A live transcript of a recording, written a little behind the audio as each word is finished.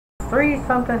3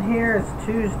 something here. It's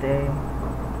Tuesday.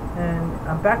 And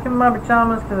I'm back in my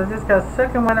pajamas because I just got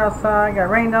sick and went outside. Got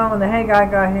rained on when the hay guy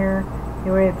got here.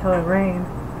 He waited till it rained.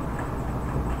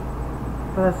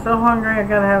 But I'm so hungry, I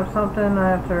gotta have something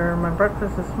after my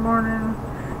breakfast this morning.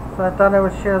 So I thought I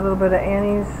would share a little bit of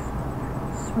Annie's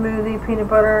smoothie, peanut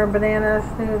butter, banana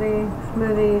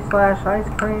smoothie slash ice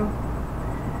cream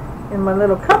in my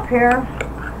little cup here.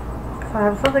 So I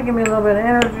have something to give me a little bit of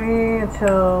energy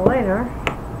until later.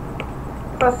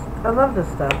 Plus, I love this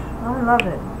stuff. I love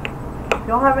it. If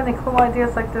y'all have any cool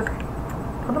ideas like this,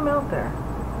 put them out there.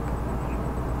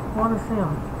 I want to see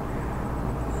them.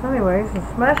 So anyways, I'm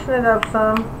smashing it up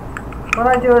some. What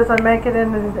I do is I make it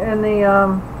in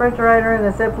the refrigerator, in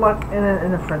a Ziploc,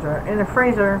 in the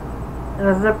freezer, in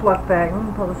a Ziploc bag. Let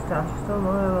me pull this down just a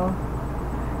little.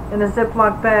 In a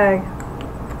Ziploc bag,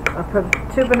 I put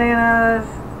 2 bananas,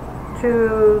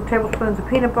 2 tablespoons of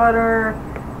peanut butter,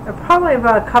 and probably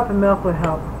about a cup of milk would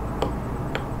help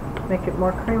make it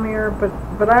more creamier.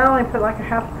 But I only put like a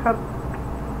half cup,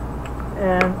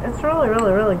 and it's really,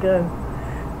 really, really good.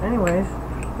 Anyways,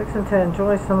 fixing to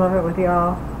enjoy some of it with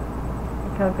y'all.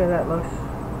 Look how good that looks.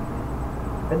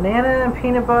 Banana and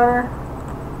peanut butter.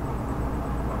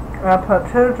 I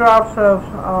put 2 drops of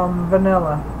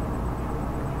vanilla.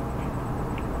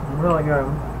 Really good.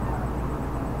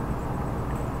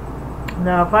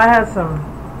 Now if I had some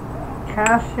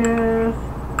cashews,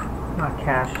 not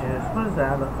cashews, what is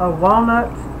that? Oh,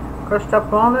 walnuts, crushed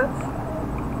up walnuts,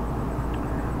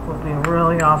 would be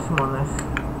really awesome on this.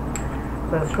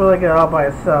 But it's really good all by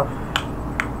itself.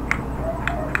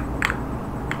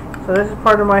 So this is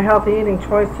part of my healthy eating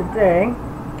choice today.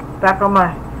 Back on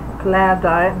my collab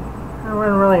diet. I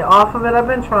wasn't really off of it. I've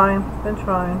been trying.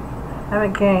 I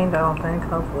haven't gained, I don't think,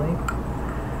 hopefully.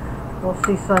 We'll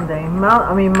see Sunday.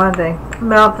 Monday.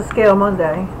 Mount the scale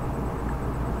Monday.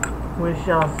 We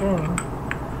shall see.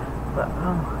 But,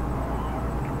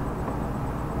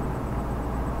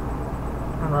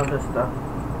 I love this stuff.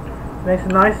 Makes a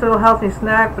nice little healthy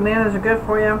snack. Bananas are good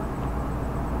for you.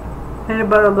 Peanut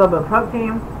butter, a little bit of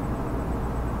protein.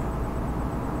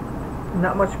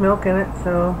 Not much milk in it,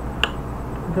 so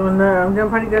I'm doing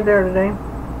pretty good there today.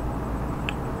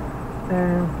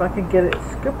 And if I could get a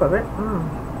scoop of it,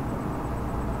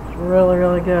 it's really,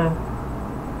 really good.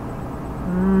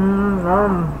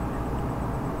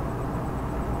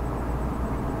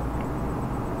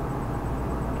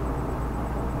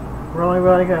 Really,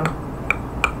 really good.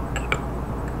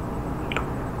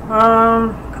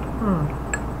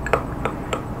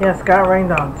 Yes, got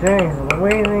rained on. Jeez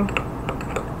Louise.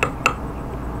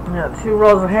 Got 2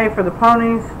 rolls of hay for the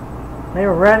ponies. They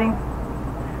were ready.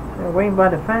 They were waiting by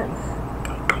the fence.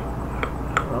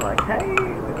 We're like, hey,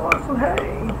 we want some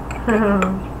hay.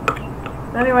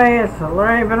 Anyway, it's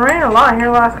been raining a lot here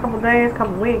the last couple days,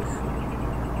 couple weeks.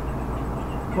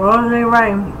 Well, it ain't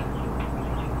rain.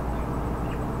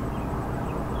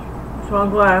 So I'm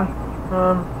glad.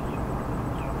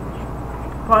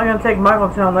 Probably gonna take Michael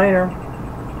till later.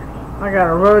 I got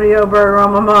a rodeo burger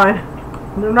on my mind.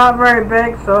 They're not very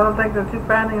big, so I don't think they're too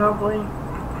fattening, hopefully.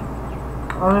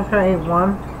 I'm just gonna eat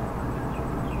one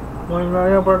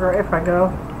rodeo burger if I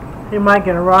go. He might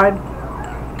get a ride.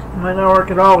 Might not work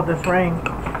at all with this rain.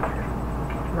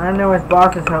 I know his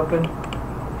boss is hoping.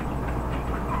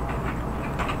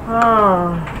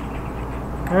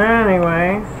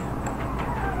 Anyways.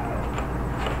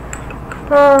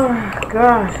 Oh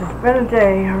gosh, it's been a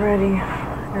day already.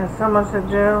 Got so much to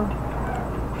do.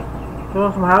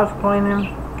 Doing some house cleaning.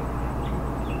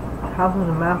 House is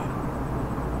a mess.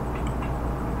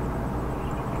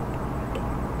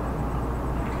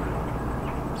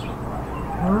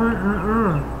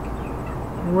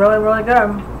 Really, really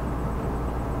good.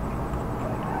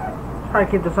 Try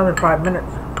to keep this under 5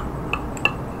 minutes.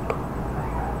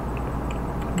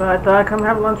 But I thought I'd come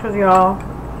have lunch with y'all.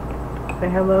 Say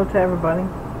hello to everybody.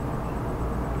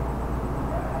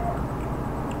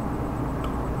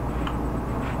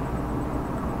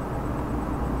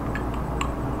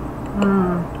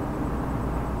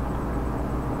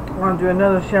 I want to do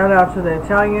another shout out to the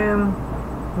Italian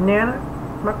Nana,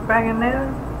 mukbanging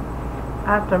Nana. I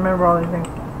have to remember all these things.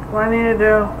 What I need to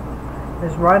do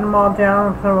is write them all down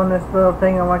and put them on this little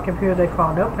thing on my computer they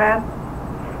call Notepad.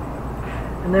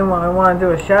 And then when I want to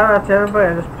do a shout out to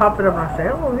everybody, I just pop it up and I say,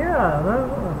 oh yeah, that'll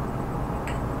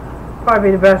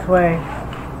probably be the best way.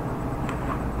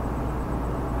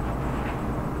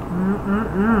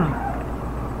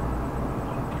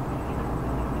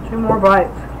 Two more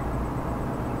bites.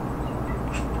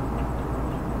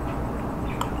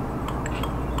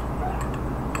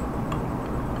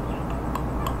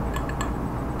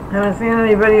 Haven't seen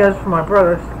any videos from my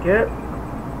brother, Skip.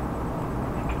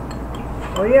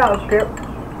 Well, yeah, Skip.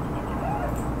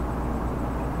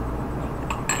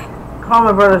 Call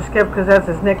my brother Skip because that's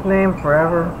his nickname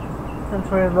forever since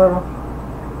we were little.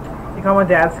 You call my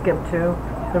dad Skip too.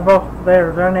 They're both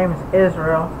there. Their name is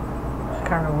Israel. It's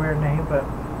kind of a weird name, but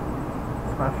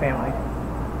it's my family.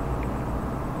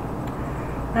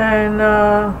 And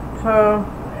so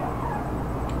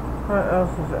what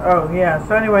else is it? Oh yeah.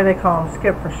 So anyway, they call him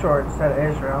Skip for short instead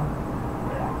of Israel.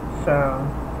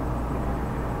 So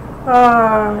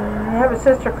I have a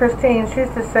sister, Christine. She's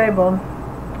disabled,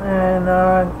 and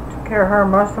took care of her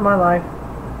most of my life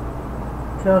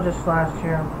till just last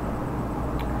year.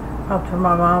 Helped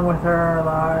my mom with her a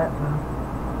lot.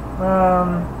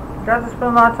 And, got to spend a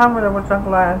lot of time with her, which I'm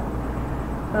glad.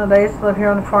 They used to live here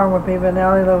on the farm with me, but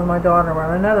now they live with my daughter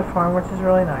on another farm, which is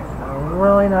really nice. A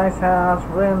really nice house,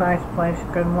 really nice place. She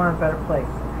couldn't want a better place.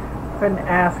 Couldn't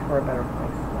ask for a better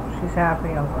place. So she's happy.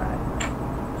 I'm glad.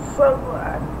 So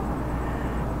glad.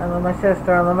 I love my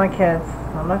sister. I love my kids.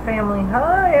 I love my family.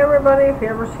 Hi, everybody, if you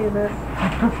ever see this.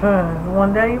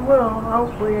 One day you will,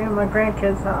 hopefully. My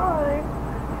grandkids, hi.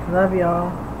 Love y'all.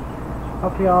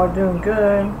 Hope y'all are doing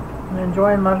good and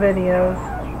enjoying my videos.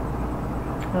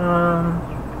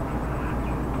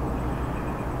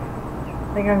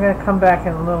 I think I'm going to come back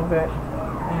in a little bit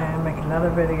and make another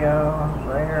video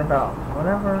later about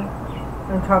whatever. I'm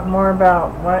going to talk more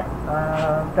about what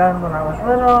I've done when I was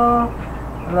little.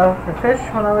 I loved to fish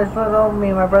when I was little. Me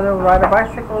and my brother would ride our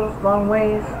bicycles long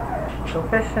ways, go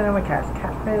fishing, and we catch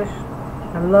catfish.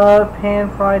 I love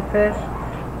pan-fried fish.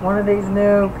 One of these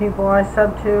new people I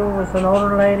subbed to was an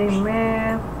older lady.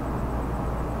 Man,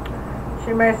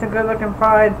 she made some good-looking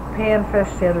fried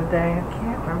panfish the other day. I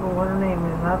can't remember what her name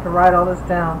is. I have to write all this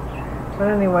down. But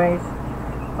anyways,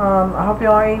 I hope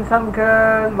y'all are eating something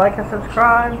good. Like and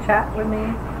subscribe. Chat with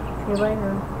me. See you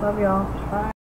later. Love y'all. Bye.